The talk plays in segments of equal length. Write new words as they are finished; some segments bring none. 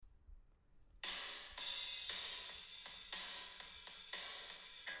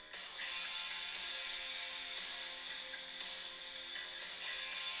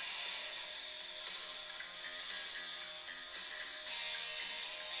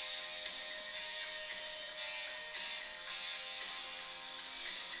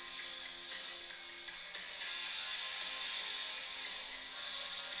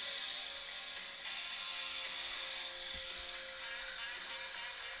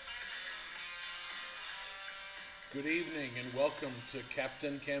Good evening and welcome to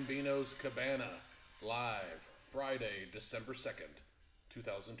Captain Cambino's Cabana, live Friday, December 2nd,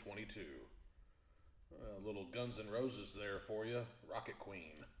 2022. A little Guns N' Roses there for you. Rocket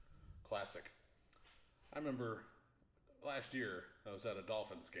Queen. Classic. I remember last year I was at a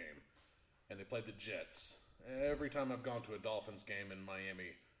Dolphins game and they played the Jets. Every time I've gone to a Dolphins game in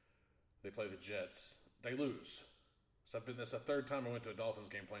Miami, they play the Jets. They lose. So that's the third time I went to a Dolphins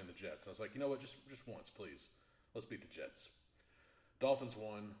game playing the Jets. And I was like, you know what, just once, please. Let's beat the Jets. Dolphins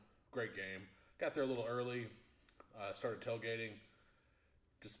won. Great game. Got there a little early. Started tailgating.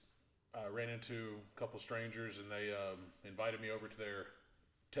 Just ran into a couple strangers, and they invited me over to their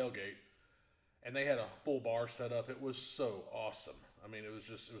tailgate. And they had a full bar set up. It was so awesome. I mean, it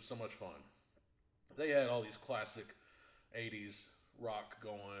was so much fun. They had all these classic '80s rock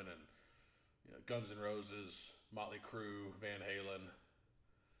going, and Guns N' Roses, Motley Crue, Van Halen.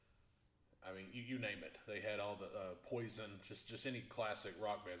 I mean, you name it. They had all the Poison, just any classic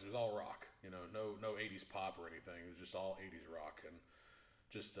rock bands. It was all rock, no '80s pop or anything. It was just all '80s rock, and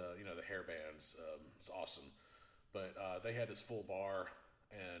just the hair bands. It's awesome. But they had this full bar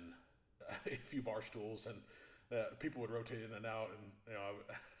and a few bar stools, and people would rotate in and out,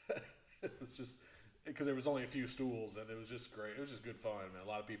 and it was just because there was only a few stools, and it was just great. It was just good fun. Man. A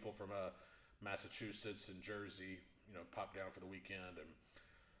lot of people from Massachusetts and Jersey, popped down for the weekend, and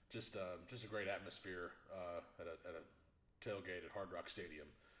just a great atmosphere at a tailgate at Hard Rock Stadium.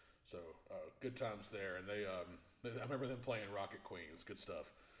 So good times there, and I remember them playing Rocket Queen. It's good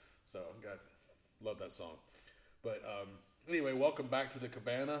stuff. So love that song. But anyway, welcome back to the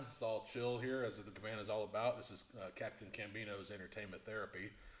Cabana. It's all chill here, as the Cabana is all about. This is Captain Cambino's Entertainment Therapy,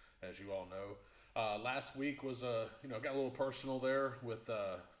 as you all know. Last week was got a little personal there with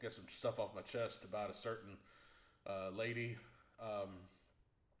got some stuff off my chest about a certain lady.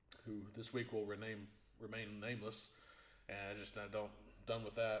 Who this week will remain nameless, and I just don't done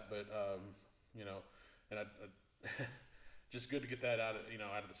with that. But and I just good to get that out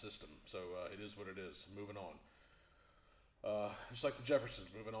of the system. So it is what it is. Moving on, just like the Jeffersons,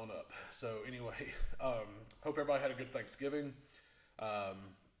 moving on up. So anyway, hope everybody had a good Thanksgiving. It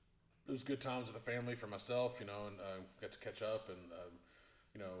was good times with the family for myself, and got to catch up.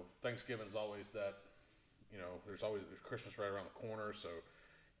 And Thanksgiving is always that. There's Christmas right around the corner, so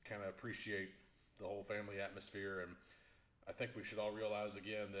kind of appreciate the whole family atmosphere. And I think we should all realize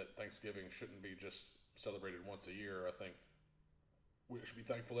again that Thanksgiving shouldn't be just celebrated once a year. I think we should be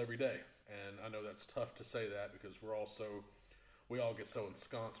thankful every day. And I know that's tough to say that because we all get so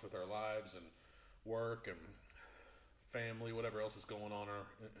ensconced with our lives and work and family, whatever else is going on,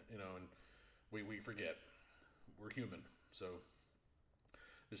 and we forget we're human. So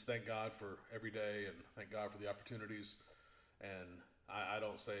just thank God for every day and thank God for the opportunities. And I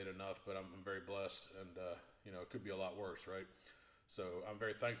don't say it enough, but I'm very blessed, and it could be a lot worse, right? So I'm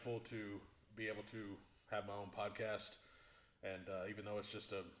very thankful to be able to have my own podcast, and even though it's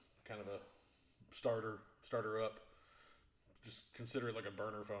just a kind of a starter up, just consider it like a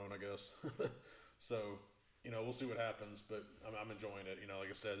burner phone, I guess. So we'll see what happens, but I'm enjoying it. Like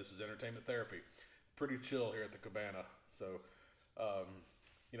I said, this is entertainment therapy. Pretty chill here at the Cabana. So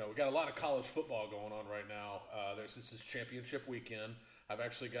we got a lot of college football going on right now. This is championship weekend. I've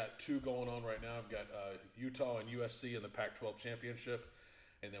actually got two going on right now. I've got Utah and USC in the Pac-12 championship,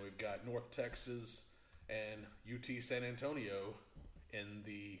 and then we've got North Texas and UT San Antonio in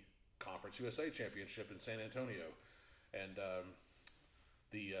the Conference USA championship in San Antonio, and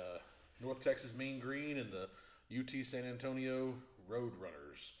the North Texas Mean Green and the UT San Antonio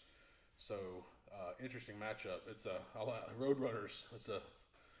Roadrunners. So interesting matchup. It's Roadrunners. It's a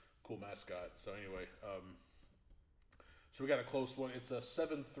cool mascot. So anyway, so we got a close one. It's a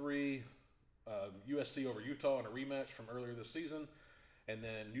 7-3 USC over Utah in a rematch from earlier this season. And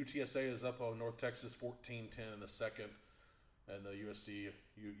then UTSA is up on North Texas 14-10 in the second. And the USC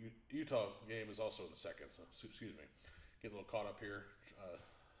Utah game is also in the second. So excuse me. Get a little caught up here.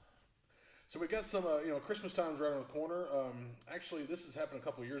 So we got some, Christmas time's right around the corner. Actually, this has happened a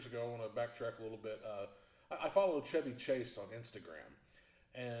couple of years ago. I want to backtrack a little bit. I followed Chevy Chase on Instagram.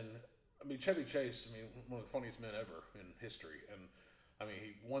 And Chevy Chase, one of the funniest men ever in history. And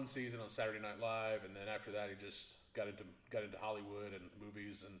he won season on Saturday Night Live, and then after that, he just got into Hollywood and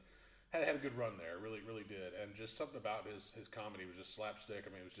movies, and had a good run there. Really, really did. And just something about his comedy was just slapstick.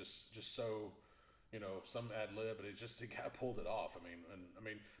 It was just so, some ad lib, but he kind of pulled it off.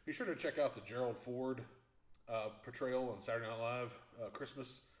 Be sure to check out the Gerald Ford portrayal on Saturday Night Live,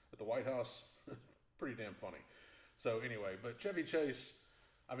 Christmas at the White House. Pretty damn funny. So anyway, but Chevy Chase.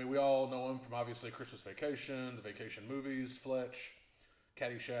 We all know him from obviously Christmas Vacation, the Vacation movies, Fletch,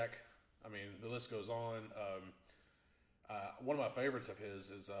 Caddyshack. The list goes on. One of my favorites of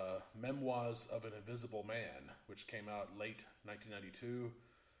his is Memoirs of an Invisible Man, which came out late 1992,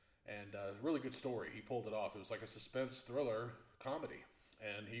 and really good story. He pulled it off. It was like a suspense thriller comedy,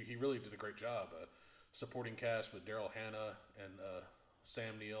 and he really did a great job. Supporting cast with Daryl Hannah and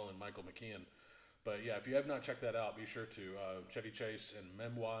Sam Neill and Michael McKean. But yeah, if you have not checked that out, be sure to Chevy Chase and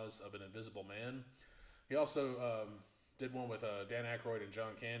Memoirs of an Invisible Man. He also did one with Dan Aykroyd and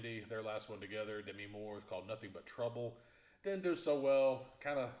John Candy. Their last one together, Demi Moore, is called Nothing But Trouble. Didn't do so well.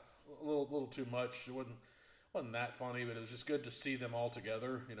 Kind of a little too much. It wasn't that funny, but it was just good to see them all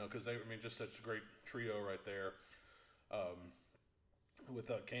together. Because just such a great trio right there. With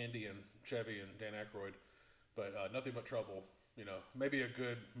Candy and Chevy and Dan Aykroyd. But Nothing But Trouble. Maybe a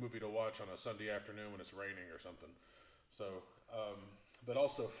good movie to watch on a Sunday afternoon when it's raining or something. So, but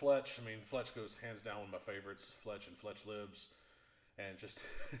also Fletch. Fletch goes hands down one of my favorites. Fletch and Fletch Lives, and just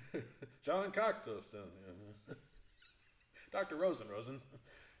John Cocteau, Dr. Rosen.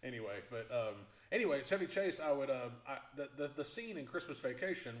 Anyway, Chevy Chase. I would the scene in Christmas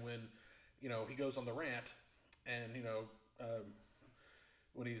Vacation when he goes on the rant, and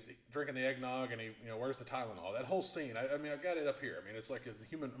when he's drinking the eggnog and he, where's the Tylenol? That whole scene. I got it up here. It's like a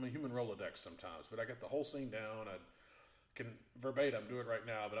human Rolodex sometimes, but I got the whole scene down. I can verbatim do it right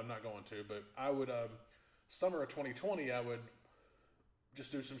now, but I'm not going to. But I would, summer of 2020, I would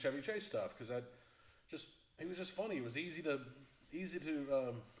just do some Chevy Chase stuff because he was just funny. It was easy to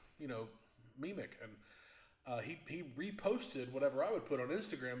mimic, and he reposted whatever I would put on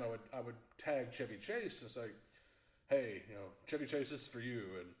Instagram. I would tag Chevy Chase and say, hey, Chevy Chase, this is for you.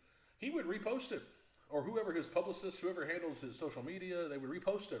 And he would repost it. Or whoever his publicist, whoever handles his social media, they would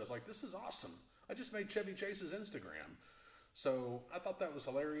repost it. I was like, this is awesome. I just made Chevy Chase's Instagram. So I thought that was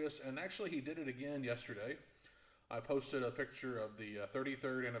hilarious. And actually, he did it again yesterday. I posted a picture of the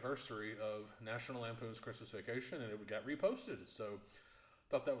 33rd anniversary of National Lampoon's Christmas Vacation, and it got reposted. So I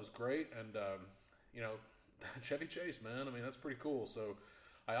thought that was great. And, Chevy Chase, man, that's pretty cool. So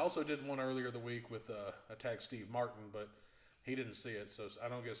I also did one earlier the week with I tagged Steve Martin, but he didn't see it, so I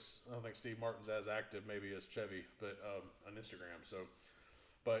don't think Steve Martin's as active maybe as Chevy, but on Instagram. So,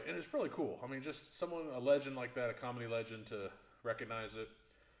 and it's really cool. Just a legend like that, a comedy legend, to recognize it,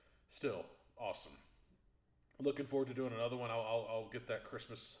 still awesome. Looking forward to doing another one. I'll get that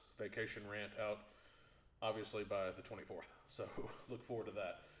Christmas Vacation rant out, obviously by the 24th. So look forward to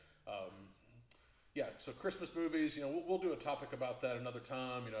that. Yeah, so Christmas movies, we'll do a topic about that another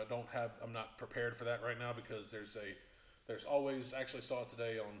time. I'm not prepared for that right now because there's always, actually saw it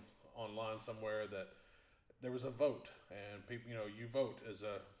today online somewhere that there was a vote, and people, you vote as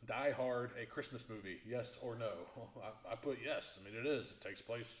a Die Hard a Christmas movie, yes or no. I put yes. It is. It takes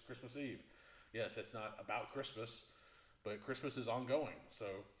place Christmas Eve. Yes, it's not about Christmas, but Christmas is ongoing. So,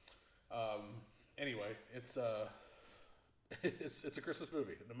 anyway, it's a Christmas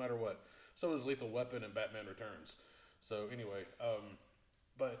movie, no matter what. So is Lethal Weapon and Batman Returns. So anyway,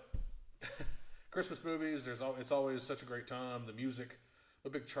 but Christmas movies, it's always such a great time. The music,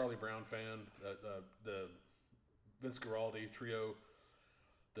 I'm a big Charlie Brown fan. The Vince Guaraldi trio,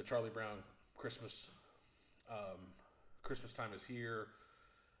 the Charlie Brown Christmas, Christmas Time Is Here,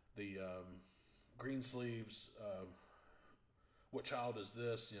 the Greensleeves, What Child Is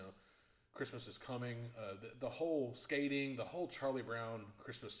This? Christmas Is Coming. The whole skating, the whole Charlie Brown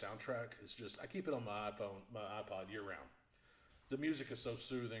Christmas soundtrack is just, I keep it on my iPod year round. The music is so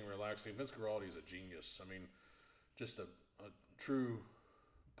soothing, relaxing. Vince Guaraldi is a genius. Just a true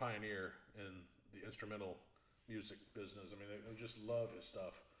pioneer in the instrumental music business. I just love his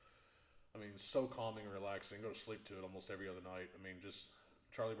stuff. So calming and relaxing. Go to sleep to it almost every other night. Just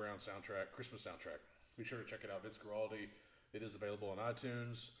Charlie Brown soundtrack, Christmas soundtrack. Be sure to check it out. Vince Guaraldi. It is available on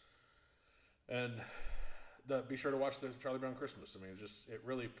iTunes. And be sure to watch the Charlie Brown Christmas. It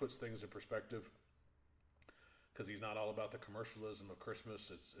really puts things in perspective because he's not all about the commercialism of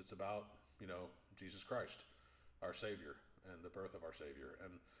Christmas. It's about, Jesus Christ, our Savior, and the birth of our Savior.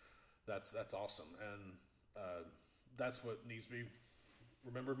 And that's awesome. And that's what needs to be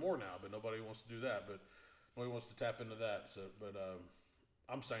remembered more now, but nobody wants to do that. But nobody wants to tap into that. So, but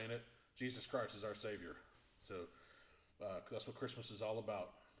I'm saying it. Jesus Christ is our Savior. So that's what Christmas is all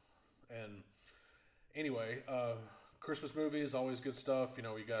about. And anyway, Christmas movies, always good stuff.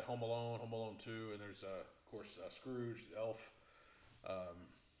 We got Home Alone 2, and there's, of course, Scrooge, Elf,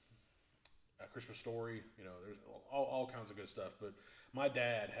 A Christmas Story. There's all kinds of good stuff. But my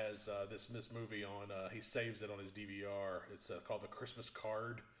dad has this movie on, he saves it on his DVR. It's called The Christmas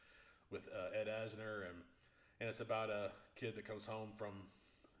Card with Ed Asner, and it's about a kid that comes home from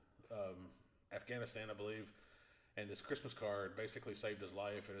Afghanistan, I believe. And this Christmas card basically saved his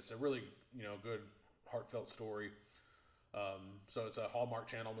life, and it's a really, good, heartfelt story So it's a Hallmark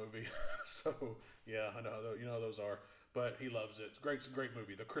Channel movie. So yeah, I know you know those are, but he loves it. It's a great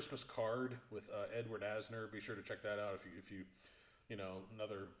movie. The Christmas Card with Edward Asner. Be sure to check that out if you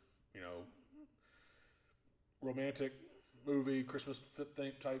another you know romantic movie, Christmas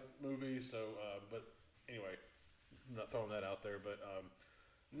type movie. So, but anyway, I'm not throwing that out there, but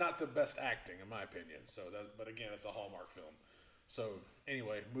not the best acting in my opinion. So that, but again, it's a Hallmark film. So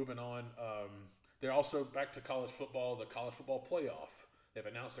anyway, moving on. They're also back to college football. The college football playoff. They've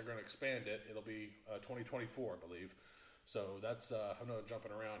announced they're going to expand it. It'll be 2024, I believe. So that's I'm not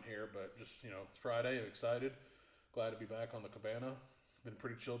jumping around here, but just it's Friday. I'm excited, glad to be back on the Cabana. It's been a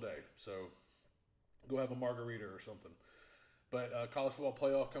pretty chill day, so go have a margarita or something. But college football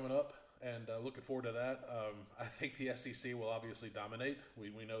playoff coming up, and looking forward to that. I think the SEC will obviously dominate.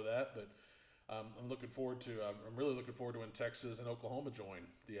 We know that, but I'm looking forward to. I'm really looking forward to when Texas and Oklahoma join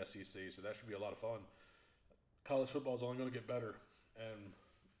the SEC. So that should be a lot of fun. College football is only going to get better, and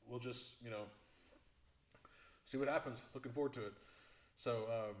we'll just see what happens. Looking forward to it. So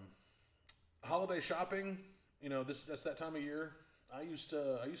holiday shopping. That's that time of year. I used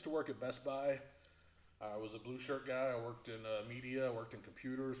to work at Best Buy. I was a blue shirt guy. I worked in media, worked in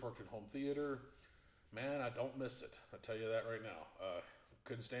computers, worked in home theater. Man, I don't miss it. I tell you that right now.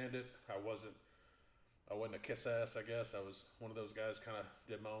 Couldn't stand it. I wasn't a kiss ass, I guess. I was one of those guys, kind of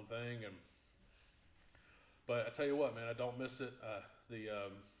did my own thing. But I tell you what, man, I don't miss it.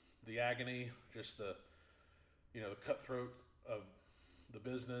 The agony, just the cutthroat of the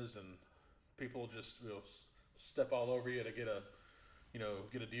business, and people just step all over you to get a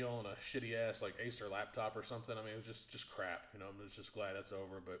deal on a shitty ass like Acer laptop or something. I mean, it was just crap. I'm just glad it's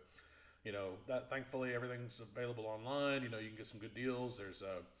over. But that thankfully everything's available online. You can get some good deals. There's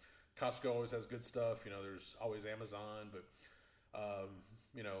Costco always has good stuff. There's always Amazon, but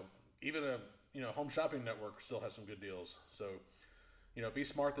even a home shopping network still has some good deals. So be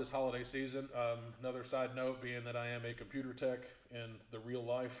smart this holiday season. Another side note being that I am a computer tech in the real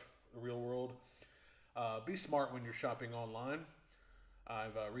world. Be smart when you're shopping online.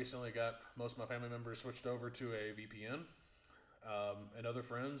 I've recently got most of my family members switched over to a VPN, and other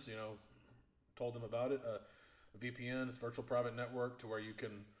friends, told them about it. A VPN, it's virtual private network, to where you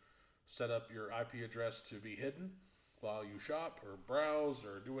can set up your IP address to be hidden while you shop or browse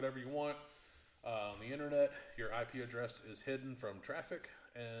or do whatever you want on the internet. Your IP address is hidden from traffic,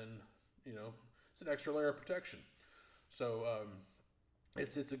 and it's an extra layer of protection. So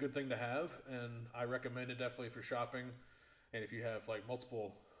it's a good thing to have, and I recommend it definitely for shopping. And if you have like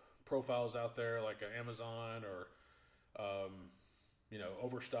multiple profiles out there, like Amazon or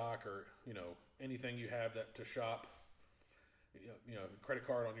Overstock, or anything you have that to shop, credit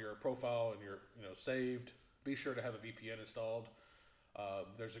card on your profile and your saved, be sure to have a VPN installed.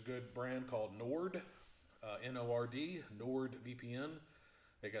 There's a good brand called Nord, Nord, Nord VPN.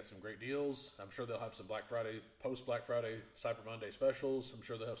 They got some great deals. I'm sure they'll have some post Black Friday, Cyber Monday specials. I'm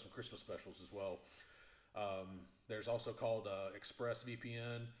sure they'll have some Christmas specials as well. There's also called Express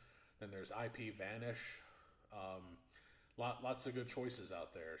VPN. Then there's IP Vanish. Lots of good choices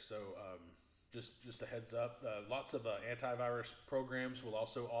out there. So just a heads up. Lots of antivirus programs will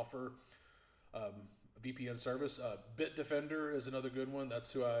also offer VPN service. Bitdefender is another good one.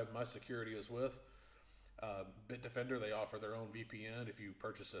 That's who my security is with. Bitdefender, they offer their own VPN if you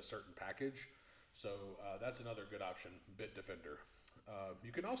purchase a certain package. So that's another good option, Bitdefender.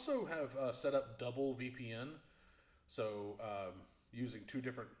 You can also have set up double VPN. So using two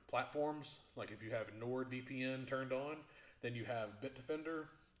different platforms, like if you have NordVPN turned on, then you have Bitdefender,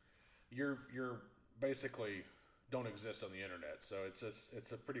 you're basically don't exist on the internet. So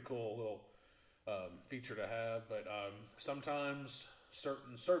it's a pretty cool little feature to have. But sometimes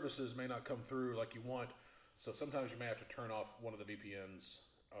certain services may not come through like you want. So sometimes you may have to turn off one of the VPNs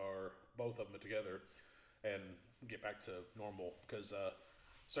or both of them together and get back to normal, because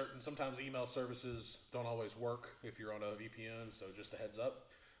sometimes email services don't always work if you're on a VPN. So just a heads up.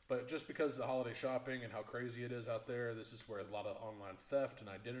 But just because of the holiday shopping and how crazy it is out there, this is where a lot of online theft and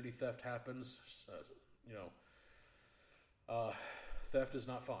identity theft happens. Theft is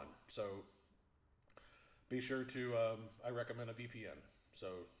not fun. So be sure to, I recommend a VPN. So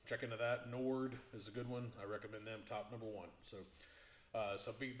check into that. Nord is a good one. I recommend them, top number one. So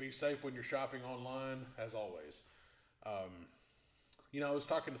be safe when you're shopping online, as always. I was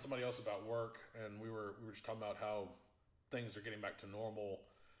talking to somebody else about work, and we were just talking about how things are getting back to normal,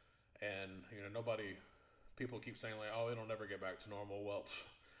 and people keep saying like, oh, it'll never get back to normal. Well,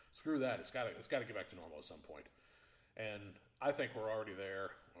 screw that. It's got to get back to normal at some point. And I think we're already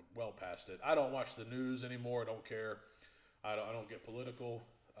there, well past it. I don't watch the news anymore. I don't care. I don't get political.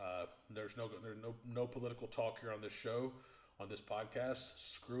 There's no political talk here on this show, on this podcast.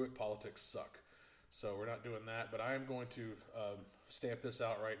 Screw it, politics suck. So we're not doing that. But I am going to stamp this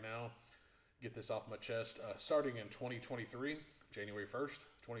out right now, get this off my chest. Starting in 2023, January 1st,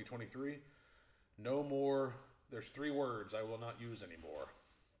 2023, no more. There's 3 words I will not use anymore: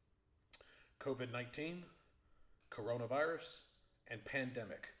 COVID-19, coronavirus, and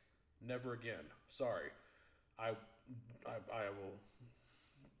pandemic. Never again. Sorry. I will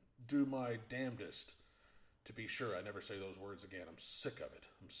do my damnedest to be sure I never say those words again. I'm sick of it.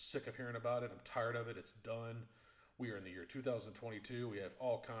 I'm sick of hearing about it. I'm tired of it. It's done. We are in the year 2022. We have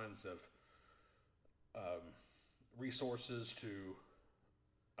all kinds of resources to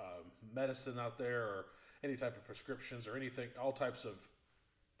medicine out there, or any type of prescriptions or anything, all types of,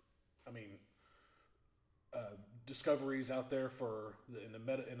 discoveries out there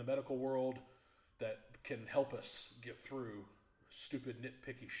in the medical world that can help us get through stupid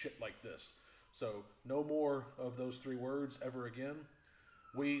nitpicky shit like this. So no more of those 3 words ever again.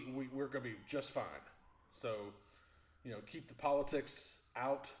 We're going to be just fine. So, keep the politics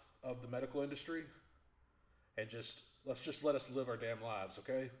out of the medical industry, and let's let us live our damn lives,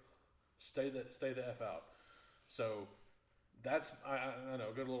 okay? Stay the F out. So that's, I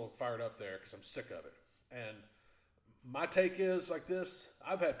know, get a little fired up there because I'm sick of it. And my take is like this: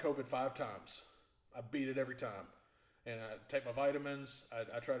 I've had COVID 5 times. I beat it every time. And I take my vitamins.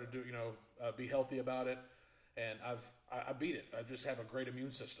 I try to do, be healthy about it. And I beat it. I just have a great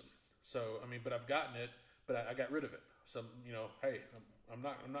immune system. So, but I've gotten it, but I got rid of it. So, hey, I'm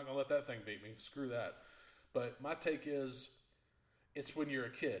not going to let that thing beat me. Screw that. But my take is, it's when you're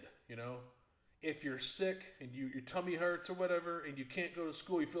a kid, if you're sick and your tummy hurts or whatever, and you can't go to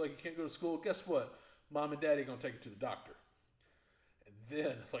school, you feel like you can't go to school, guess what? Mom and daddy are going to take you to the doctor. And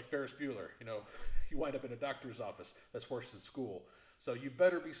then, like Ferris Bueller, you wind up in a doctor's office. That's worse than school. So you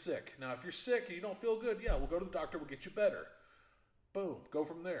better be sick. Now, if you're sick and you don't feel good, yeah, we'll go to the doctor. We'll get you better. Boom. Go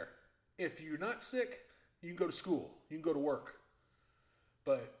from there. If you're not sick, you can go to school. You can go to work.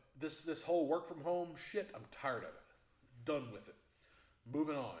 But this whole work from home shit, I'm tired of it. Done with it.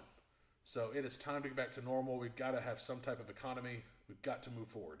 Moving on. So it is time to get back to normal. We've got to have some type of economy. We've got to move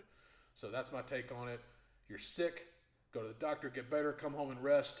forward. So that's my take on it. You're sick, go to the doctor, get better, come home and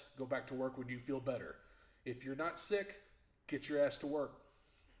rest, go back to work when you feel better. If you're not sick, get your ass to work.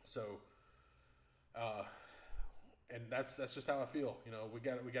 So, and that's just how I feel. We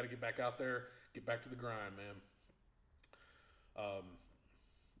got to get back out there, get back to the grind, man.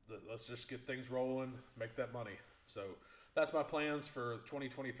 Let's just get things rolling, make that money. So that's my plans for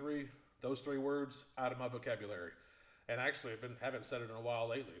 2023. Those 3 words out of my vocabulary. And actually, haven't said it in a while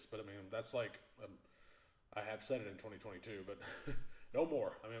lately. But that's like, I have said it in 2022, but no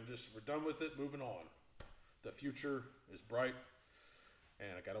more. we're done with it, moving on. The future is bright, and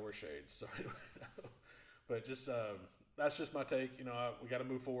I got to wear shades. So, but just, that's just my take. We got to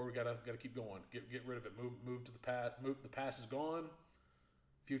move forward. We got to keep going. Get rid of it. Move to the past. The past is gone.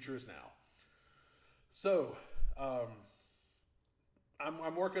 Future is now. So,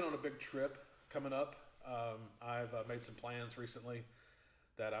 I'm working on a big trip coming up. I've made some plans recently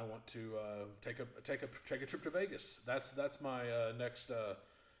that I want to take a trip to Vegas. That's my next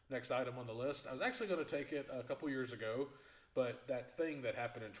item on the list. I was actually going to take it a couple years ago, but that thing that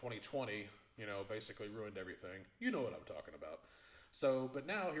happened in 2020, basically ruined everything. You know what I'm talking about. So, but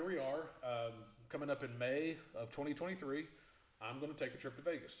now here we are, coming up in May of 2023. I'm going to take a trip to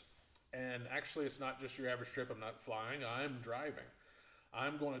Vegas, and actually, it's not just your average trip. I'm not flying. I'm driving.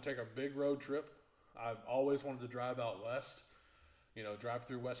 I'm going to take a big road trip. I've always wanted to drive out west, drive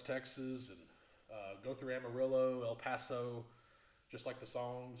through West Texas and go through Amarillo, El Paso, just like the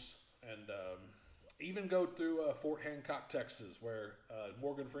songs, and even go through Fort Hancock, Texas, where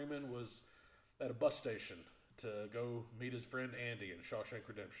Morgan Freeman was at a bus station to go meet his friend Andy in Shawshank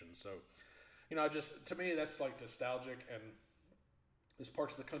Redemption. So, to me, that's like nostalgic, and there's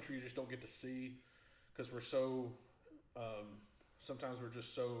parts of the country you just don't get to see because we're so, sometimes we're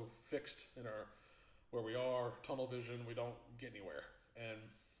just so fixed in where we are, tunnel vision, we don't get anywhere. And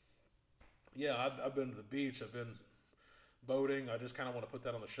yeah, I've been to the beach, I've been boating. I just kind of want to put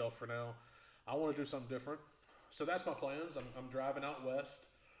that on the shelf for now. I want to do something different. So that's my plans. I'm driving out west.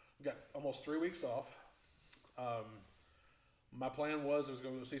 I've got almost 3 weeks off. My plan was I was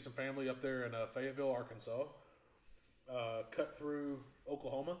going to see some family up there in Fayetteville, Arkansas. Cut through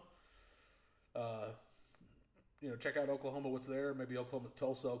Oklahoma. Check out Oklahoma, what's there. Maybe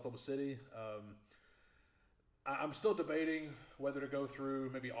Tulsa, Oklahoma City. I'm still debating whether to go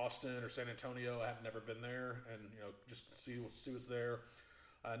through maybe Austin or San Antonio. I have never been there, and just see what's there.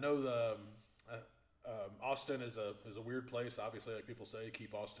 I know Austin is a weird place. Obviously, like people say,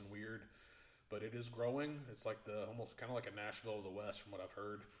 keep Austin weird, but it is growing. It's like the almost kind of like a Nashville of the West, from what I've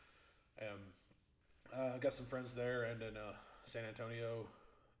heard. I got some friends there, and in San Antonio,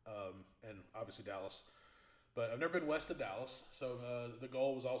 and obviously Dallas. But I've never been west of Dallas, so the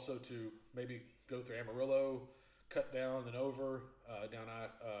goal was also to maybe go through Amarillo, cut down, then over down I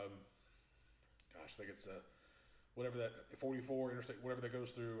think it's whatever that 44 interstate, whatever that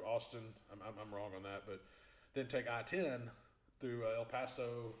goes through Austin. I'm wrong on that, but then take I-10 through El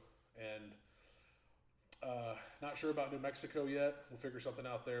Paso, and not sure about New Mexico yet. We'll figure something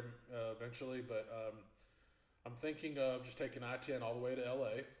out there eventually, but I'm thinking of just taking I-10 all the way to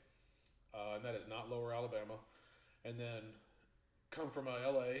LA, and that is not Lower Alabama, and then come from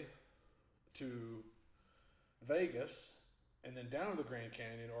LA to Vegas, and then down to the Grand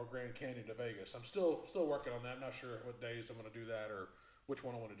Canyon, or Grand Canyon to Vegas. I'm still working on that. I'm not sure what days I'm going to do that, or which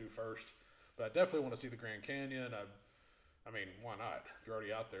one I want to do first. But I definitely want to see the Grand Canyon. I mean, why not? If you're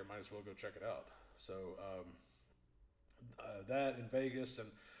already out there, might as well go check it out. So that in Vegas, and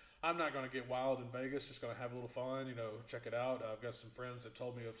I'm not going to get wild in Vegas. Just going to have a little fun, check it out. I've got some friends that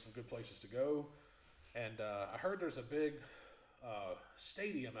told me of some good places to go, and I heard there's a big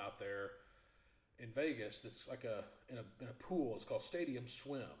stadium out there in Vegas that's like in a pool. It's called Stadium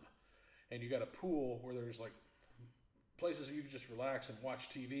Swim, and you got a pool where there's like places where you can just relax and watch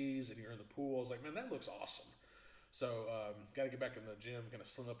TVs, and you're in the pool. I was like, man, that looks awesome. So got to get back in the gym, kind of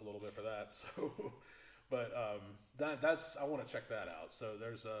slim up a little bit for that. So, but that's I want to check that out. So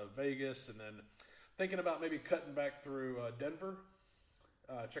there's Vegas, and then thinking about maybe cutting back through Denver,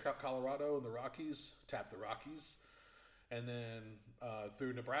 check out Colorado and the Rockies, tap the Rockies. And then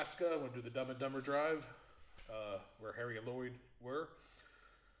through Nebraska, I want to do the Dumb and Dumber Drive, where Harry and Lloyd were.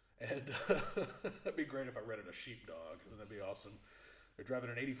 And that'd be great if I rented a sheepdog. That'd be awesome. They're driving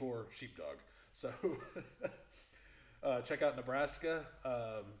an '84 sheepdog. So check out Nebraska,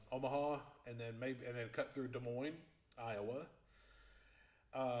 Omaha, and then cut through Des Moines, Iowa.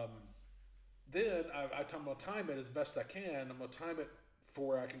 Then I'm going to time it as best I can. I'm going to time it for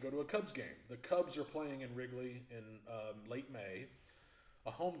where I can go to a Cubs game. The Cubs are playing in Wrigley in late May,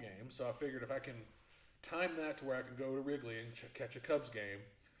 a home game. So I figured if I can time that to where I can go to Wrigley and catch a Cubs game,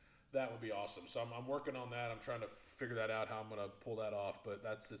 that would be awesome. So I'm working on that. I'm trying to figure that out, how I'm going to pull that off. But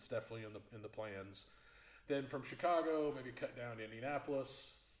it's definitely in the plans. Then from Chicago, maybe cut down to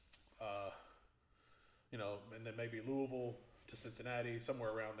Indianapolis, and then maybe Louisville to Cincinnati,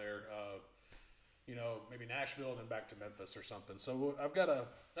 somewhere around there. Maybe Nashville, and then back to Memphis or something. So I've got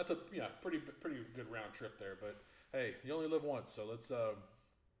that's a pretty good round trip there. But hey, you only live once, so let's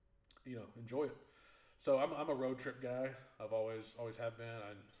enjoy it. So I'm a road trip guy. I've always have been.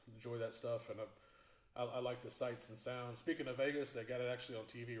 I enjoy that stuff, and I like the sights and sounds. Speaking of Vegas, they got it actually on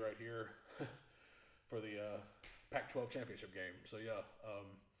TV right here for the Pac-12 championship game. So yeah,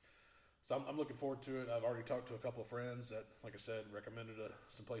 so I'm looking forward to it. I've already talked to a couple of friends that, like I said, recommended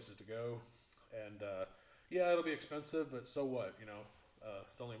some places to go. And it'll be expensive, but so what?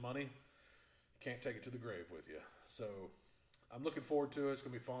 It's only money. You can't take it to the grave with you. So I'm looking forward to it. It's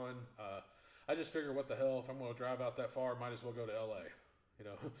gonna be fun. I just figure, what the hell? If I'm gonna drive out that far, might as well go to LA.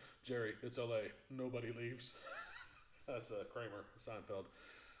 Jerry, it's LA. Nobody leaves. That's Kramer, Seinfeld.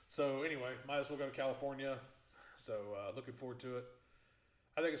 So anyway, might as well go to California. So looking forward to it.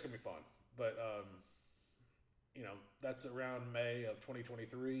 I think it's gonna be fun. But that's around May of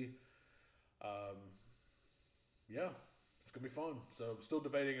 2023. It's gonna be fun. So I'm still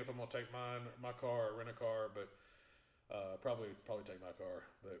debating if I'm gonna take my car or rent a car, but probably take my car.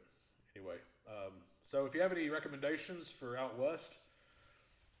 But anyway, so if you have any recommendations for out west,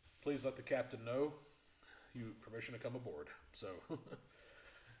 please let the captain know. You permission to come aboard. So,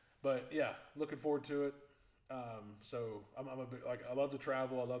 but yeah, looking forward to it. So I'm a bit, I love to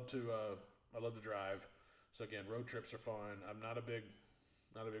travel. I love to drive. So again, road trips are fun. I'm not a big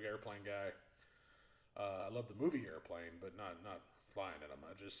airplane guy. I love the movie Airplane, but not flying in them.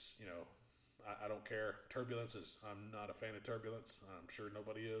 I just, I don't care. I'm not a fan of turbulence. I'm sure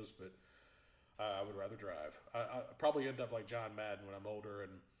nobody is, but I would rather drive. I probably end up like John Madden when I'm older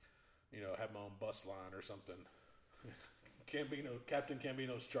and, have my own bus line or something. Captain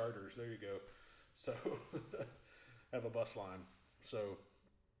Cambino's Charters. There you go. So have a bus line. So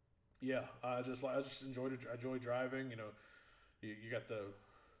yeah, I just enjoy driving. You got the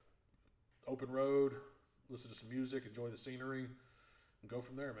open road, listen to some music, enjoy the scenery, and go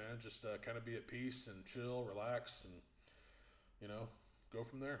from there, man. Just kind of be at peace and chill, relax, and go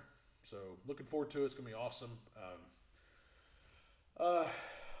from there. So looking forward to it. It's gonna be awesome.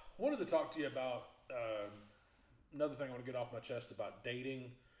 Wanted to talk to you about another thing I want to get off my chest about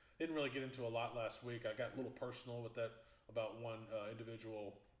dating didn't really get into a lot last week. I got a little personal with that about one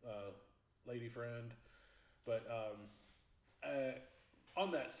individual lady friend, but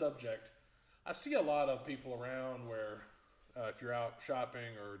on that subject, I see a lot of people around where if you're out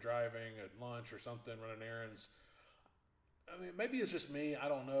shopping or driving at lunch or something, running errands. I mean, maybe it's just me. I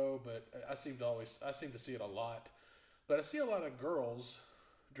don't know, but I seem to see it a lot. But I see a lot of girls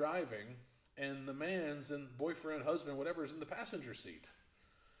driving, and the man's and boyfriend, husband, whatever, is in the passenger seat.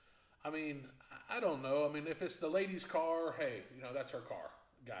 I mean, I don't know. I mean, if it's the lady's car, hey, that's her car.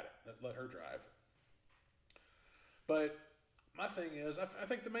 Got it. Let her drive. But my thing is, I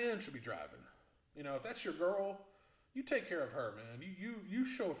think the man should be driving. If that's your girl, you take care of her, man. You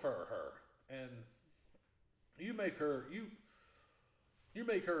chauffeur her, and you make her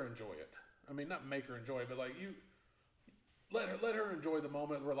enjoy it. I mean, not make her enjoy it, but like you let her enjoy the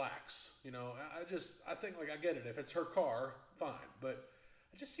moment, relax. I think like I get it. If it's her car, fine. But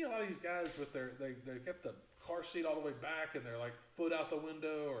I just see a lot of these guys with they get the car seat all the way back and they're like foot out the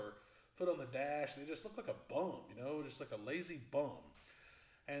window or foot on the dash. They just look like a bum, just like a lazy bum.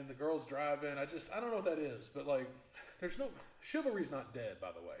 And the girl's driving. I don't know what that is, but like, there's no chivalry's not dead,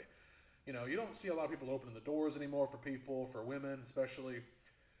 by the way. You don't see a lot of people opening the doors anymore for people, for women especially.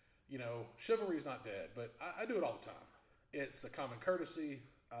 Chivalry's not dead, but I do it all the time. It's a common courtesy.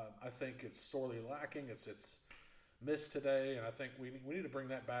 I think it's sorely lacking. It's missed today, and I think we need to bring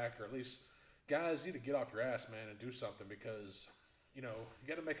that back, or at least guys need to get off your ass, man, and do something because you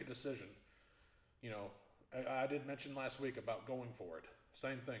got to make a decision. I did mention last week about going for it.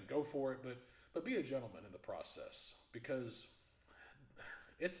 Same thing, go for it, but be a gentleman in the process because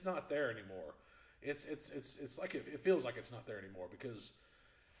it's not there anymore. It's like it feels like it's not there anymore because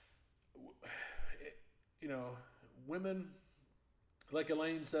women, like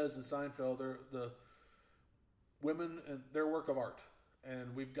Elaine says in Seinfeld, they're the women and they're a work of art,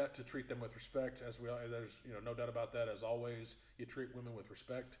 and we've got to treat them with respect. As there's no doubt about that. As always, you treat women with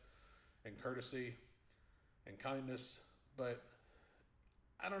respect and courtesy and kindness. But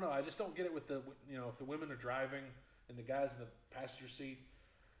I don't know. I just don't get it with the if the women are driving and the guys in the passenger seat,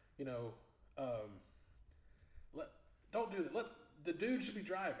 don't do that. Let the dude should be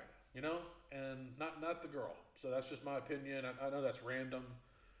driving, and not the girl. So that's just my opinion. I know that's random.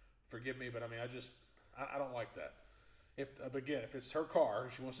 Forgive me, but I mean, I don't like that. If it's her car,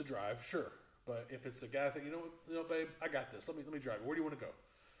 she wants to drive, sure. But if it's a guy that babe, I got this. Let me drive. Where do you want to go?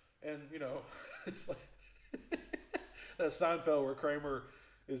 And it's like that Seinfeld where Kramer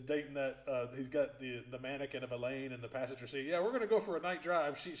is dating that he's got the mannequin of Elaine in the passenger seat. Yeah, we're gonna go for a night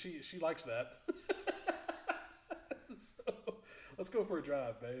drive. She likes that. So let's go for a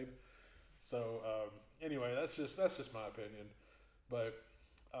drive, babe. So anyway, that's just my opinion. But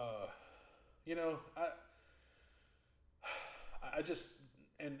I just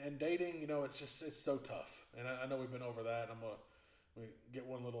and dating, it's so tough. And I know we've been over that. I'm gonna get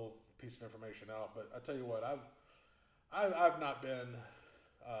one little piece of information out. But I tell you what, I've not been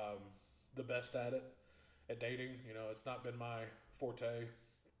the best at dating. It's not been my forte.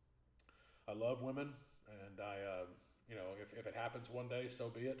 I love women, and if it happens one day, so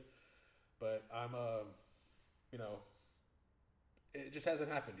be it. But I'm it just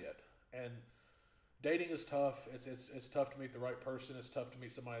hasn't happened yet. And dating is tough. It's tough to meet the right person. It's tough to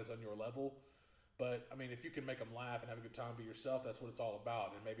meet somebody that's on your level. But I mean, if you can make them laugh and have a good time, be yourself, that's what it's all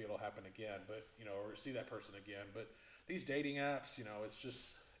about. And maybe it'll happen again, but or see that person again. But these dating apps, it's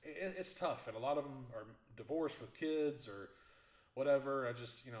just it's tough, and a lot of them are divorced with kids or whatever. I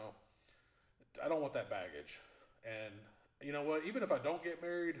just I don't want that baggage. And you know what? Even if I don't get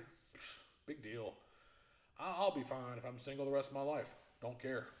married, big deal. I'll be fine if I'm single the rest of my life. Don't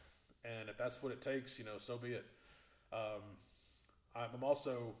care. And if that's what it takes, so be it. I'm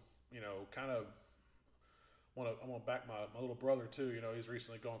also, kind of I want to back my little brother too. He's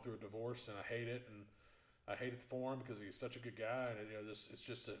recently gone through a divorce, and I hate it, and I hate it for him because he's such a good guy, and it's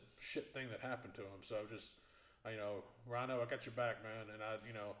just a shit thing that happened to him. So Rhino, I got your back, man, and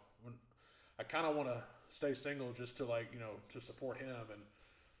I kind of want to stay single just to to support him, and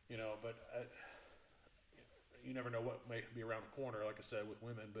but you never know what may be around the corner, like I said, with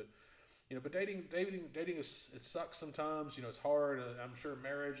women, but. But dating is, it sucks sometimes. It's hard. I'm sure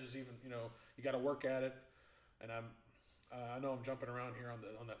marriage is even. You got to work at it. And I know I'm jumping around here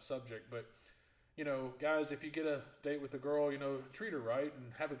on that subject, but guys, if you get a date with a girl, treat her right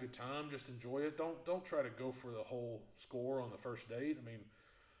and have a good time. Just enjoy it. Don't try to go for the whole score on the first date. I mean,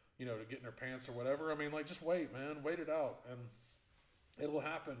 to get in her pants or whatever. I mean, just wait, man. Wait it out, and it'll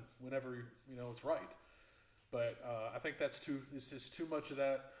happen whenever it's right. But I think this is too much of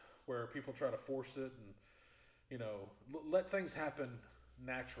that. Where people try to force it and, let things happen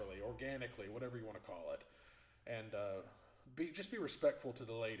naturally, organically, whatever you want to call it, and just be respectful to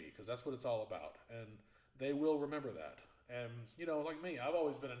the lady, because that's what it's all about, and they will remember that. And like me, I've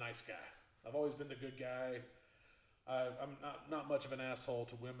always been a nice guy. I've always been the good guy. I'm not much of an asshole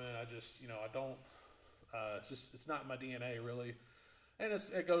to women. I just I don't. It's not in my DNA really, and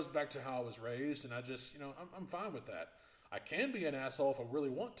it goes back to how I was raised, and I just I'm fine with that. I can be an asshole if I really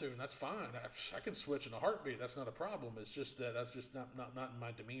want to, and that's fine. I can switch in a heartbeat. That's not a problem. It's just that's just not in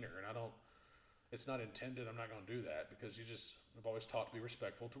my demeanor, and I don't. It's not intended. I'm not going to do that, because I've always taught to be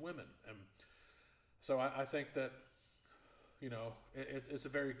respectful to women, and so I think that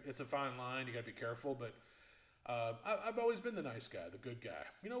it's a fine line. You got to be careful, but I've always been the nice guy, the good guy.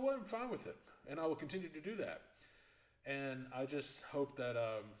 You know what? I'm fine with it, and I will continue to do that. And I just hope that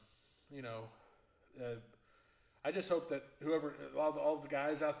I just hope that all the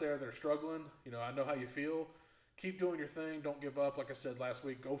guys out there that are struggling, I know how you feel. Keep doing your thing. Don't give up. Like I said last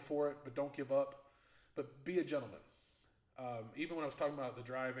week, go for it, but don't give up. But be a gentleman. Even when I was talking about the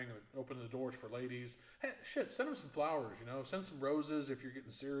driving, opening the doors for ladies, hey, send them some flowers, send some roses if you're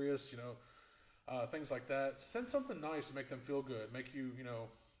getting serious, things like that. Send something nice to make them feel good, make you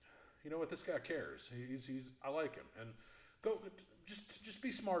know what, this guy cares. I like him, and go just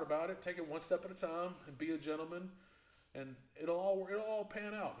be smart about it. Take it one step at a time, and be a gentleman, and it'll all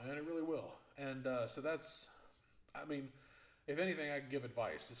pan out, man. It really will. And so that's, if anything, I can give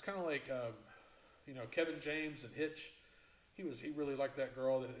advice. It's kind of like Kevin James and Hitch. He really liked that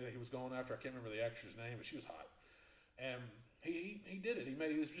girl that he was going after. I can't remember the actress name, but she was hot, and he did it.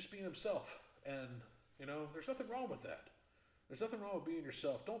 He was just being himself, and there's nothing wrong with that. There's nothing wrong with being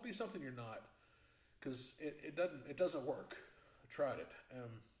yourself. Don't be something you're not, because it doesn't work. I tried it.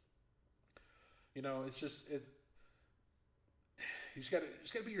 You just got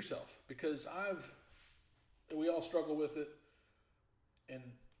to be yourself, because we all struggle with it, and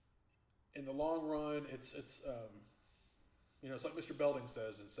in the long run, it's like Mr. Belding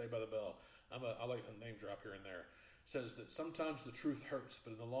says in Saved by the Bell. I like a name drop here and there. Says that sometimes the truth hurts,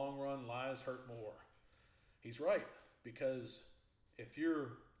 but in the long run, lies hurt more. He's right, because if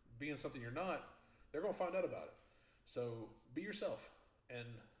you're being something you're not, they're going to find out about it. So be yourself and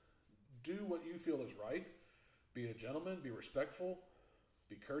do what you feel is right. Be a gentleman, be respectful,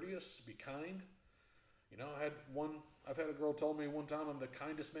 be courteous, be kind. I've had a girl tell me one time I'm the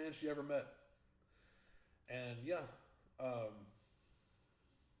kindest man she ever met. And yeah,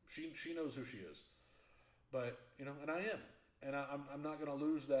 she knows who she is. But, and I am. And I'm not going to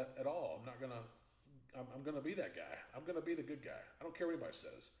lose that at all. I'm going to be that guy. I'm going to be the good guy. I don't care what anybody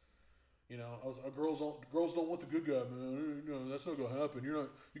says. Girls don't want the good guy, man. That's not going to happen. You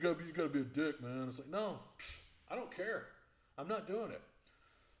got to be a dick, man. It's like, no, I don't care. I'm not doing it.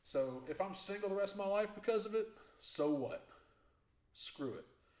 So if I'm single the rest of my life because of it, so what? Screw it.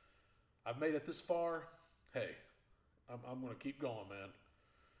 I've made it this far. Hey, I'm going to keep going, man.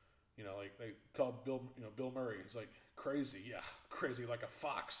 Like they called Bill Murray. He's like, crazy. Yeah, crazy like a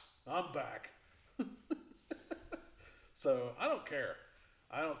fox. I'm back. So I don't care.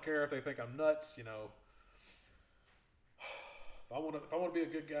 I don't care if they think I'm nuts. If I want to be a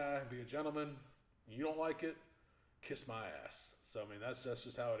good guy and be a gentleman, and you don't like it, kiss my ass. So that's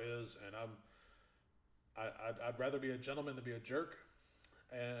just how it is. And I'd rather be a gentleman than be a jerk.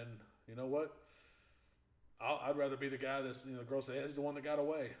 And you know what? I'd rather be the guy that's, the girl says, hey, he's the one that got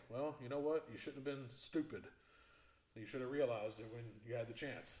away. Well, you know what? You shouldn't have been stupid. You should have realized it when you had the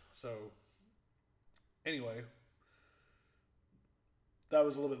chance. So, anyway, that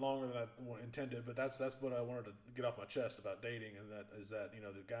was a little bit longer than I intended, but that's what I wanted to get off my chest about dating, and that is that,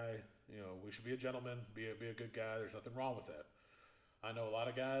 the guy, we should be a gentleman, be a good guy. There's nothing wrong with that. I know a lot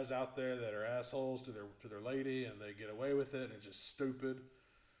of guys out there that are assholes to their lady, and they get away with it, and it's just stupid.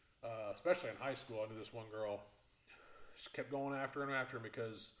 Especially in high school, I knew this one girl. She kept going after him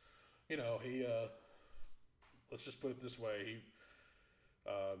because, he, let's just put it this way,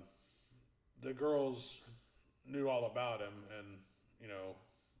 the girls knew all about him, and,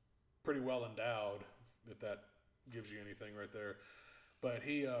 pretty well endowed, if that gives you anything right there. But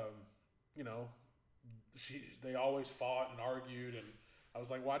he, they always fought and argued, and I was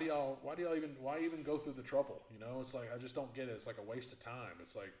like, why even go through the trouble? It's like, I just don't get it. It's like a waste of time.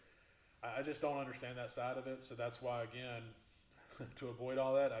 It's like, I just don't understand that side of it. So that's why, again, to avoid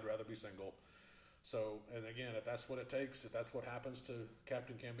all that, I'd rather be single. So, and again, if that's what it takes, if that's what happens to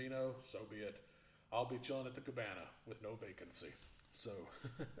Captain Cambino, so be it. I'll be chilling at the Cabana with no vacancy. So,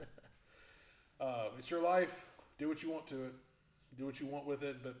 it's your life. Do what you want to it. Do what you want with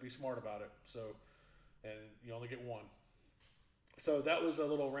it, but be smart about it. So, and you only get one. So that was a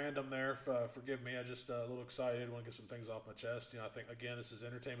little random there. Forgive me. I just a little excited. Want to get some things off my chest. I think again this is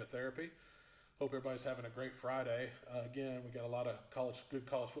entertainment therapy. Hope everybody's having a great Friday. Again, we got a lot of good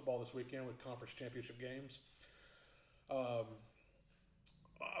college football this weekend with conference championship games. Um,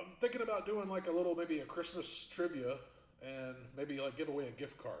 I'm thinking about doing like a little maybe a Christmas trivia and maybe like give away a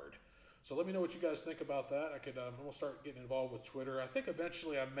gift card. So let me know what you guys think about that. We'll start getting involved with Twitter. I think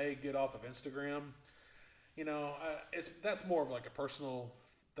eventually I may get off of Instagram. That's more of like a personal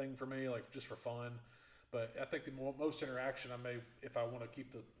thing for me, like just for fun. But I think the most interaction I may, if I want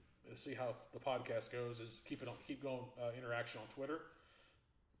to see how the podcast goes, is keep going interaction on Twitter.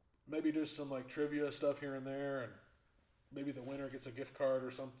 Maybe do some like trivia stuff here and there, and maybe the winner gets a gift card or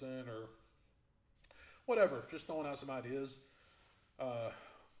something or whatever. Just throwing out some ideas.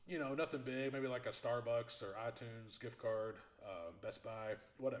 Nothing big. Maybe like a Starbucks or iTunes gift card, Best Buy,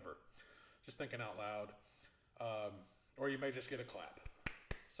 whatever. Just thinking out loud. Or you may just get a clap.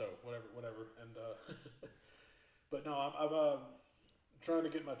 So whatever. And but no, I'm trying to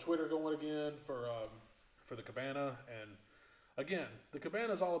get my Twitter going again for the Cabana. And again, the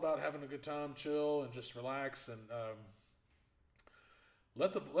Cabana is all about having a good time, chill, and just relax and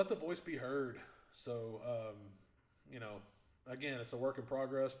let the voice be heard. So again, it's a work in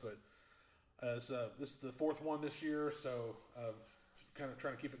progress, but as this is the fourth one this year, so kind of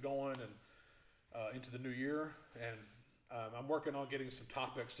trying to keep it going and into the new year. And I'm working on getting some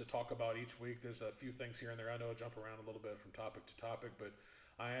topics to talk about each week. There's a few things here and there. I know I jump around a little bit from topic to topic, but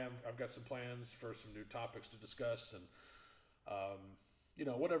I've got some plans for some new topics to discuss, and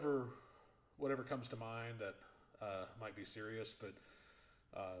whatever comes to mind that might be serious, but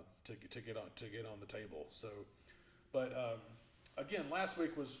to get on the table. So, but again, last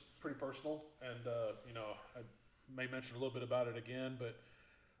week was pretty personal, and I may mention a little bit about it again, but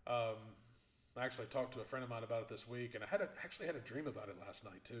I actually talked to a friend of mine about it this week, and I actually had a dream about it last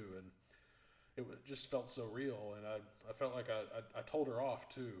night too, and it just felt so real, and I felt like I told her off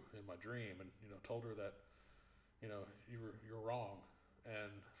too in my dream, and told her that you're wrong,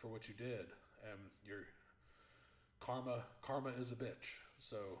 and for what you did, and your karma is a bitch,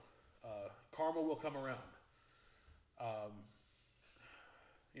 so karma will come around.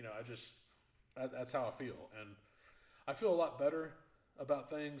 That's how I feel, and I feel a lot better about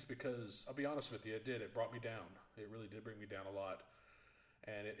things because I'll be honest with you, it brought me down. It really did bring me down a lot,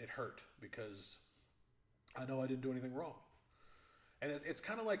 and it hurt because I know I didn't do anything wrong. And it's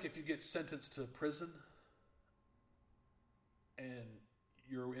kind of like if you get sentenced to prison and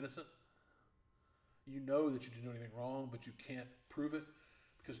you're innocent, you know that you didn't do anything wrong, but you can't prove it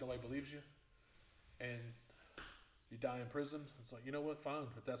because nobody believes you, and you die in prison. It's like, you know what, fine,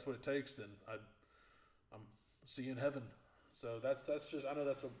 if that's what it takes, then I'm see you in heaven. So that's just, I know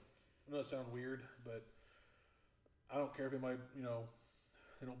that sounds weird, but I don't care if anybody,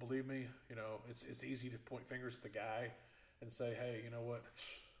 they don't believe me. It's easy to point fingers at the guy and say, hey, you know what?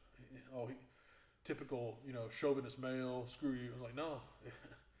 Oh, typical, chauvinist male, screw you. I was like,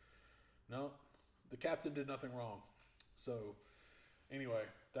 no, the captain did nothing wrong. So anyway,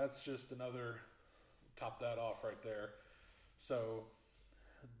 that's just another, top that off right there. So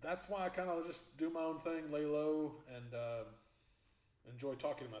that's why I kind of just do my own thing, lay low, and enjoy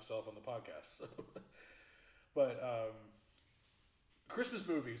talking to myself on the podcast. But Christmas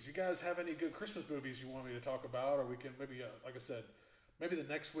movies. You guys have any good Christmas movies you want me to talk about? Or we can maybe, like I said, maybe the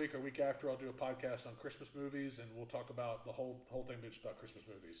next week or week after I'll do a podcast on Christmas movies, and we'll talk about the whole thing just about Christmas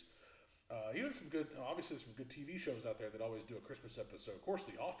movies. Even obviously some good TV shows out there that always do a Christmas episode. Of course,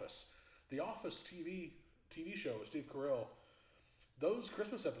 The Office. The Office TV show with Steve Carell. Those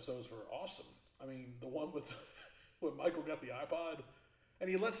Christmas episodes were awesome. I mean, the one with when Michael got the iPod and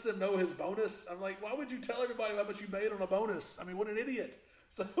he lets them know his bonus. I'm like, why would you tell everybody how much you made on a bonus? I mean, what an idiot.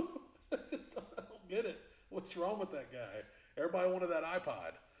 So I don't get it. What's wrong with that guy? Everybody wanted that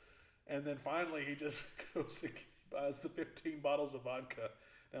iPod. And then finally he just goes and buys the 15 bottles of vodka.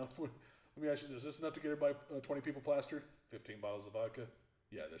 Now, let me ask you this. Is this enough to get everybody, 20 people plastered? 15 bottles of vodka?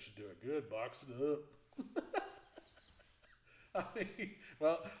 Yeah, that should do it good. Box it up. I mean,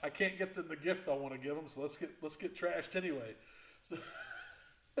 well, I can't get them the gift I want to give them, so let's get trashed anyway. So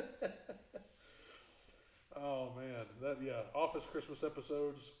oh man, Office Christmas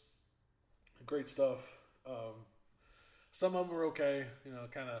episodes, great stuff. Some of them were okay,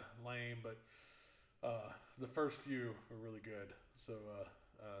 kind of lame, but the first few were really good. So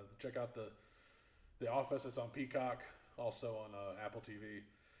check out the Office. It's on Peacock, also on Apple TV.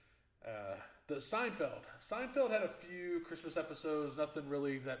 The Seinfeld had a few Christmas episodes, nothing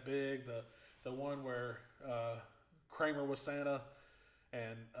really that big. The one where Kramer was Santa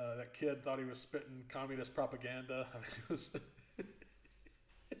and that kid thought he was spitting communist propaganda. I mean,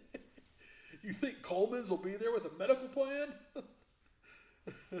 You think Coleman's will be there with a medical plan?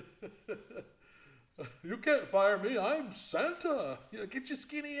 You can't fire me. I'm Santa. Get your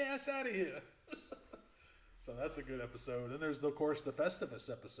skinny ass out of here. So that's a good episode. And there's, of course, the Festivus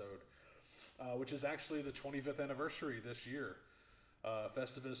episode, which is actually the 25th anniversary this year.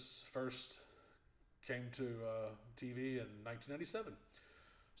 Festivus first came to TV in 1997.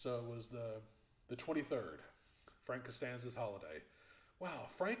 So it was the 23rd, Frank Costanza's holiday. Wow,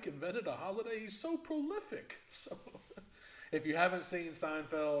 Frank invented a holiday. He's so prolific. So if you haven't seen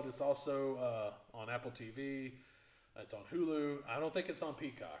Seinfeld, it's also on Apple TV. It's on Hulu. I don't think it's on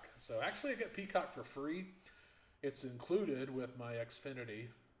Peacock. So actually I get Peacock for free. It's included with my Xfinity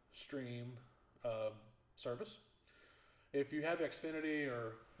stream service. If you have Xfinity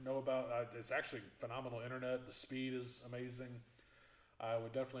or know about, it's actually phenomenal internet. The speed is amazing. I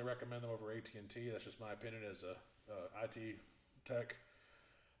would definitely recommend them over AT&T. That's just my opinion as a IT tech.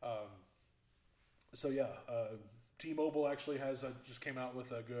 T-Mobile actually just came out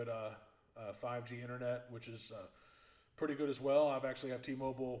with a good 5G internet, which is pretty good as well. I've actually have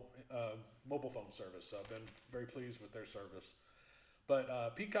T-Mobile mobile phone service, so I've been very pleased with their service.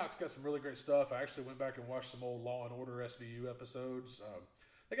 But Peacock's got some really great stuff. I actually went back and watched some old Law & Order SVU episodes.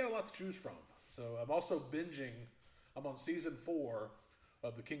 They got a lot to choose from. So I'm also binging. I'm on season 4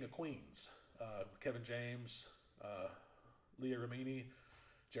 of The King of Queens. Kevin James, Leah Remini,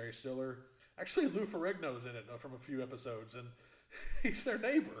 Jerry Stiller. Actually, Lou Ferrigno's in it from a few episodes, and he's their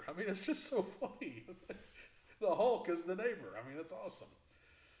neighbor. I mean, it's just so funny. The Hulk is the neighbor. I mean, it's awesome.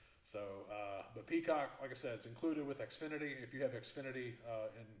 So, but Peacock, like I said, it's included with Xfinity. If you have Xfinity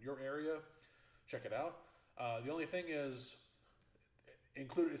in your area, check it out. The only thing is,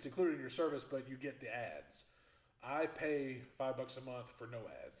 it's included in your service, but you get the ads. I pay $5 a month for no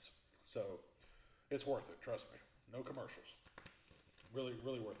ads, so it's worth it. Trust me, no commercials. Really,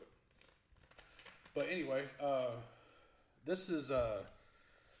 really worth it. But anyway, this is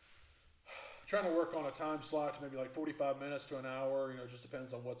trying to work on a time slot to maybe like 45 minutes to an hour. It just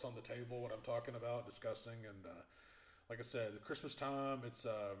depends on what's on the table, what I'm talking about, discussing. And like I said, the Christmas time, it's,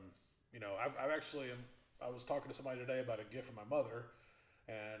 I was talking to somebody today about a gift for my mother,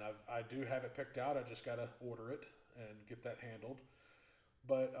 and I do have it picked out. I just got to order it and get that handled.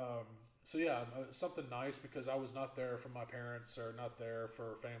 But, something nice, because I was not there for my parents or not there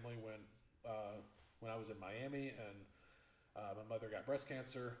for family when I was in Miami, and my mother got breast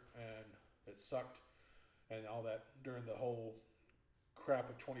cancer, and it sucked, and all that during the whole crap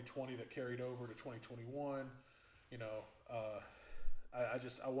of 2020 that carried over to 2021.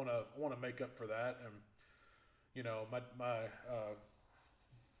 I want to make up for that, and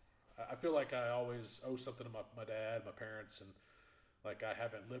I feel like I always owe something to my dad, my parents, and like I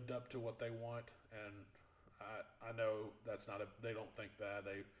haven't lived up to what they want, and I know that's not they don't think that.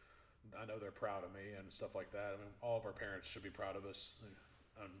 I know they're proud of me and stuff like that. I mean, all of our parents should be proud of us,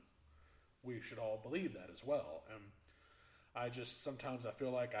 and we should all believe that as well. And sometimes I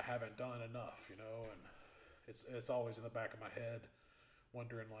feel like I haven't done enough, and it's always in the back of my head,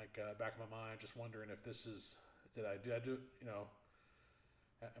 wondering, like, back of my mind, just wondering if this is, did I do,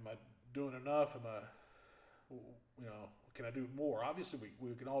 am I doing enough? Can I do more? Obviously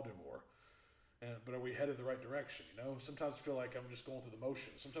we can all do more. But are we headed the right direction? Sometimes I feel like I'm just going through the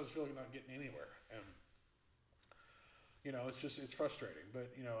motions. Sometimes I feel like I'm not getting anywhere. And, it's frustrating.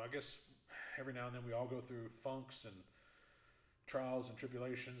 But, I guess every now and then we all go through funks and trials and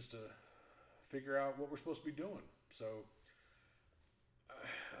tribulations to figure out what we're supposed to be doing. So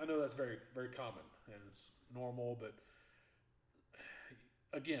I know that's very, very common and it's normal, but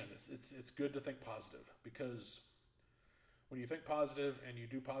again, it's good to think positive, because when you think positive and you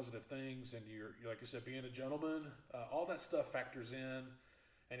do positive things, and you're like I said, being a gentleman, all that stuff factors in,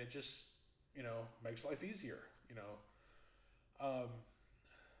 and it just, makes life easier.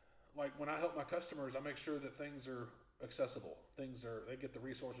 Like when I help my customers, I make sure that things are accessible. They get the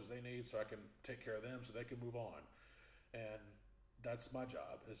resources they need so I can take care of them so they can move on. And that's my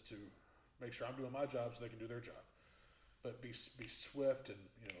job, is to make sure I'm doing my job so they can do their job. But be swift and,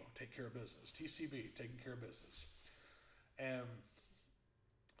 take care of business. TCB, taking care of business. And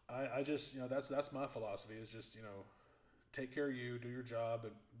I just, that's my philosophy, is just, take care of you, do your job,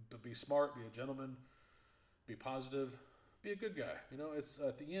 but be smart, be a gentleman, be positive, be a good guy. It's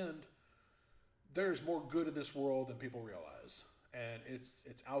at the end, there's more good in this world than people realize. And it's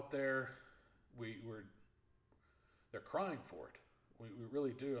out there. They're crying for it. We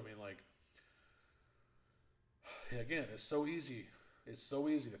really do. I mean, like, again, it's so easy. It's so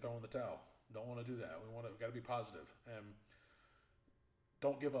easy to throw in the towel. Don't want to do that. We got to be positive and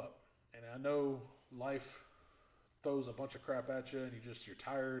don't give up. And I know life throws a bunch of crap at you, and you're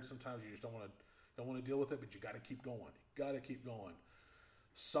tired. Sometimes you just don't want to deal with it, but you got to keep going. You got to keep going.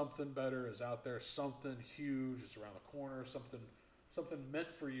 Something better is out there. Something huge is around the corner. Something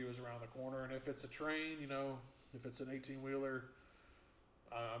meant for you is around the corner. And if it's a train, if it's an 18-wheeler,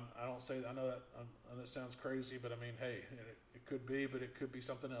 I don't say, I know that sounds crazy, but I mean, hey, it could be, but it could be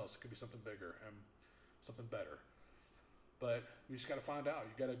something else. It could be something bigger and something better. But you just got to find out.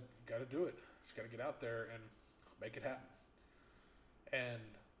 You got to do it. You just got to get out there and make it happen. And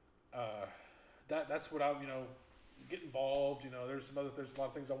that's what get involved. There's a lot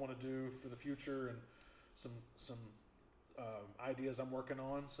of things I want to do for the future, and some ideas I'm working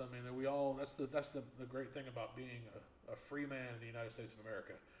on. So I mean, that's the great thing about being a free man in the United States of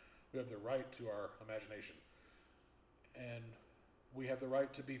America. We have the right to our imagination, and we have the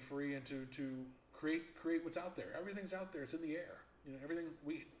right to be free and to create what's out there. Everything's out there. It's in the air. Everything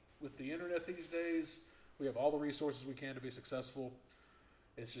with the internet these days, we have all the resources we can to be successful.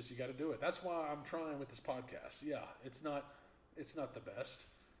 It's just you got to do it. That's why I'm trying with this podcast. Yeah, it's not the best.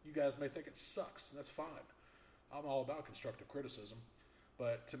 You guys may think it sucks. That's fine. I'm all about constructive criticism,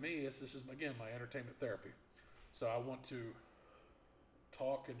 but to me, this is again my entertainment therapy. So I want to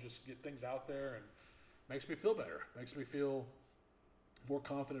talk and just get things out there, and makes me feel better. Makes me feel more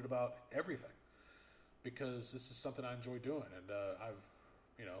confident about everything, because this is something I enjoy doing, and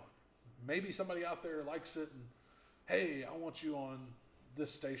maybe somebody out there likes it, and hey, I want you on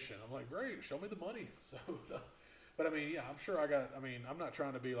this station. I'm like, great, show me the money. So, but I mean, yeah, I'm sure I'm not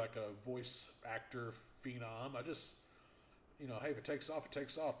trying to be like a voice actor phenom. I just, hey, if it takes off, it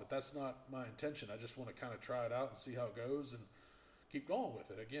takes off, but that's not my intention. I just want to kind of try it out and see how it goes and keep going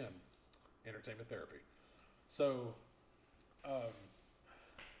with it. Again, entertainment therapy. So,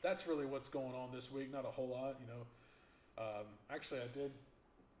 that's really what's going on this week. Not a whole lot, actually I did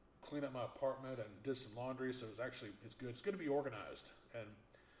clean up my apartment and did some laundry, so it's good. It's good to be organized, and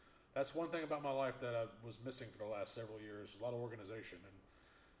that's one thing about my life that I was missing for the last several years. A lot of organization,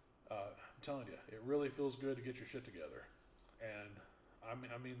 and I'm telling you, it really feels good to get your shit together, and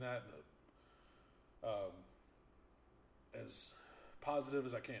I mean that as positive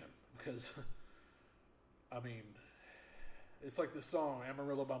as I can, because I mean, it's like the song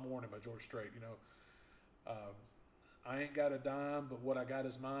 "Amarillo by Morning" by George Strait. I ain't got a dime, but what I got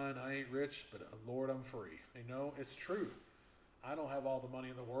is mine. I ain't rich, but Lord, I'm free. It's true. I don't have all the money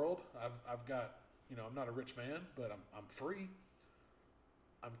in the world. I've got, I'm not a rich man, but I'm free.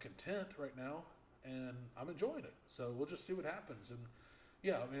 I'm content right now, and I'm enjoying it. So we'll just see what happens. And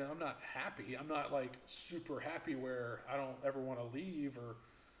yeah, I mean, I'm not happy. I'm not like super happy where I don't ever want to leave or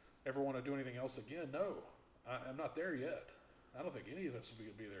ever want to do anything else again. No, I'm not there yet. I don't think any of us will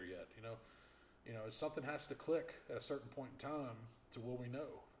be there yet. Something has to click at a certain point in time to where we know,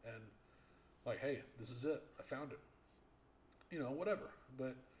 and like, hey, this is it. I found it. Whatever.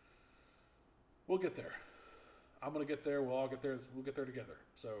 But we'll get there. I'm gonna get there. We'll all get there. We'll get there together.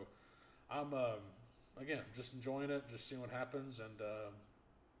 So I'm again just enjoying it, just seeing what happens, and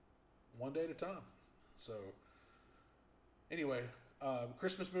one day at a time. So anyway,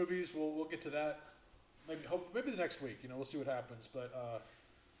 Christmas movies. We'll get to that. Maybe the next week. We'll see what happens. But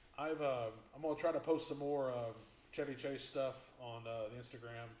I'm gonna try to post some more Chevy Chase stuff on the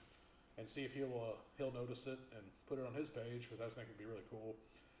Instagram and see if he'll notice it and put it on his page, which I think would be really cool.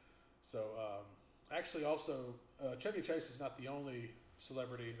 So actually, also Chevy Chase is not the only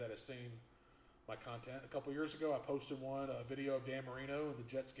celebrity that has seen my content. A couple years ago, I posted a video of Dan Marino in the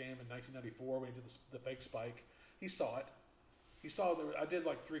Jets game in 1994 when he did the fake spike. He saw it. I did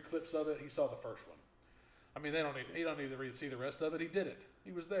like 3 clips of it. He saw the first one. I mean, he don't need to see the rest of it. He did it.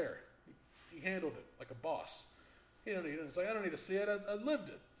 He was there. He handled it like a boss. It's like, I don't need to see it. I lived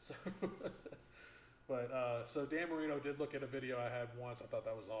it. So, but so Dan Marino did look at a video I had once. I thought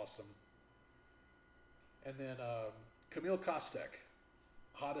that was awesome. And then Camille Kostek,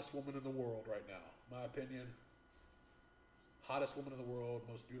 hottest woman in the world right now, my opinion. Hottest woman in the world,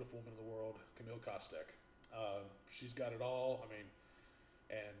 most beautiful woman in the world, Camille Kostek. She's got it all. I mean,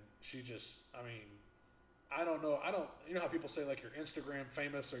 and she just, I don't know. You know how people say like you're Instagram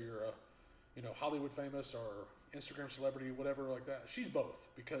famous or you're a, Hollywood famous or Instagram celebrity, whatever like that. She's both,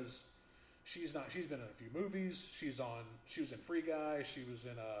 because she's been in a few movies. She was in Free Guy. She's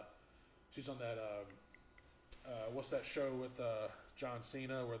on that, what's that show with John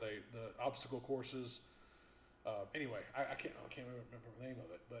Cena where the obstacle courses. Anyway, I can't remember the name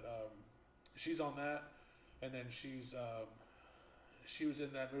of it, but she's on that. And then she was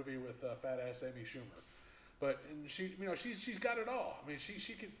in that movie with fat ass Amy Schumer. But she's got it all. I mean, she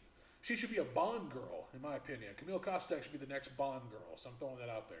should be a Bond girl, in my opinion. Camille Kostek should be the next Bond girl. So I'm throwing that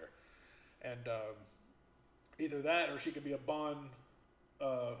out there. And Either that, or she could be a Bond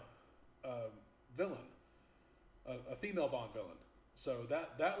uh, villain, a female Bond villain. So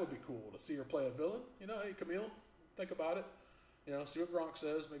that would be cool to see her play a villain. You know, hey Camille, think about it. You know, see what Gronk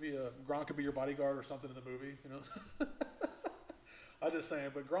says. Maybe Gronk could be your bodyguard or something in the movie. You know, I'm just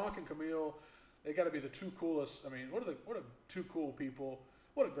saying. But Gronk and Camille, they got to be the two coolest. I mean, what are two cool people?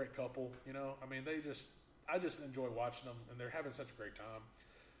 What a great couple. You know, I mean, I just enjoy watching them, and they're having such a great time.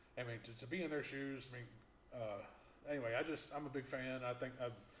 I mean, to be in their shoes. I mean, anyway, I'm a big fan. I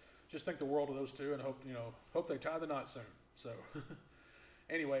just think the world of those two, and hope they tie the knot soon. So.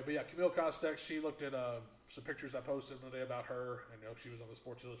 Anyway, but yeah, Camille Kostek, she looked at some pictures I posted one day about her, and she was on the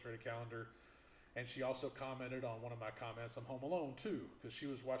Sports Illustrated calendar, and she also commented on one of my comments. I'm home alone too, because she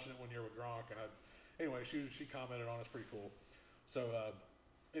was watching it one year with Gronk, and anyway, she commented on it. It's pretty cool. So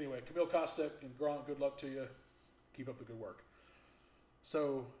anyway, Camille Kostek and Gronk, good luck to you. Keep up the good work.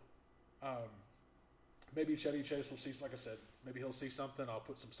 So maybe Chevy Chase will see, like I said, maybe he'll see something. I'll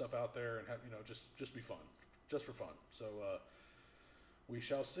put some stuff out there and have just be fun, just for fun. So. We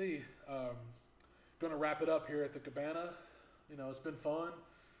shall see. Going to wrap it up here at the Cabana. It's been fun.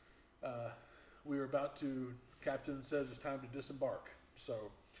 We were about to, Captain says it's time to disembark. So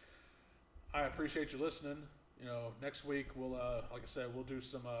I appreciate you listening. Next week we'll, like I said, we'll do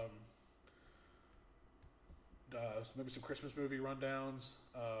some, maybe some Christmas movie rundowns.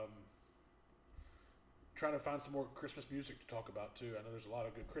 Trying to find some more Christmas music to talk about too. I know there's a lot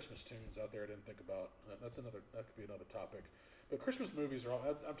of good Christmas tunes out there I didn't think about. That could be another topic. But Christmas movies are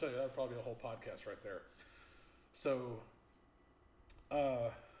I'm telling you, that would probably be a whole podcast right there. So,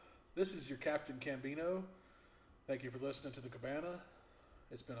 this is your Captain Cambino. Thank you for listening to the Cabana.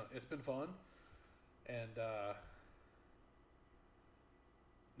 It's been fun. And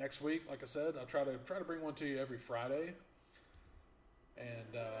next week, like I said, I'll try to bring one to you every Friday.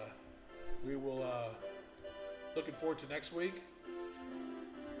 And we will looking forward to next week.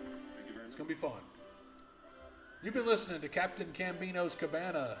 It's gonna be fun. You've been listening to Captain Cambino's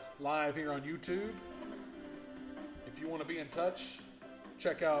Cabana live here on YouTube. If you want to be in touch,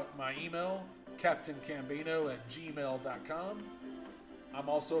 check out my email, captaincambino@gmail.com. I'm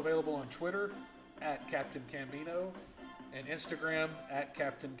also available on Twitter @CaptainCambino and Instagram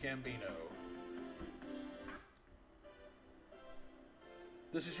 @CaptainCambino.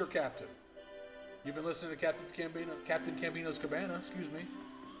 This is your captain. You've been listening to Captain Cambino's Cabana, excuse me.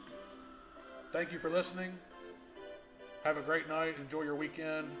 Thank you for listening. Have a great night. Enjoy your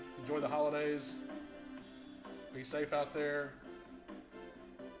weekend. Enjoy the holidays. Be safe out there.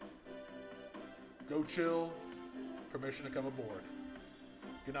 Go chill. Permission to come aboard.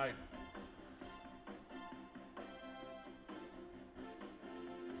 Good night.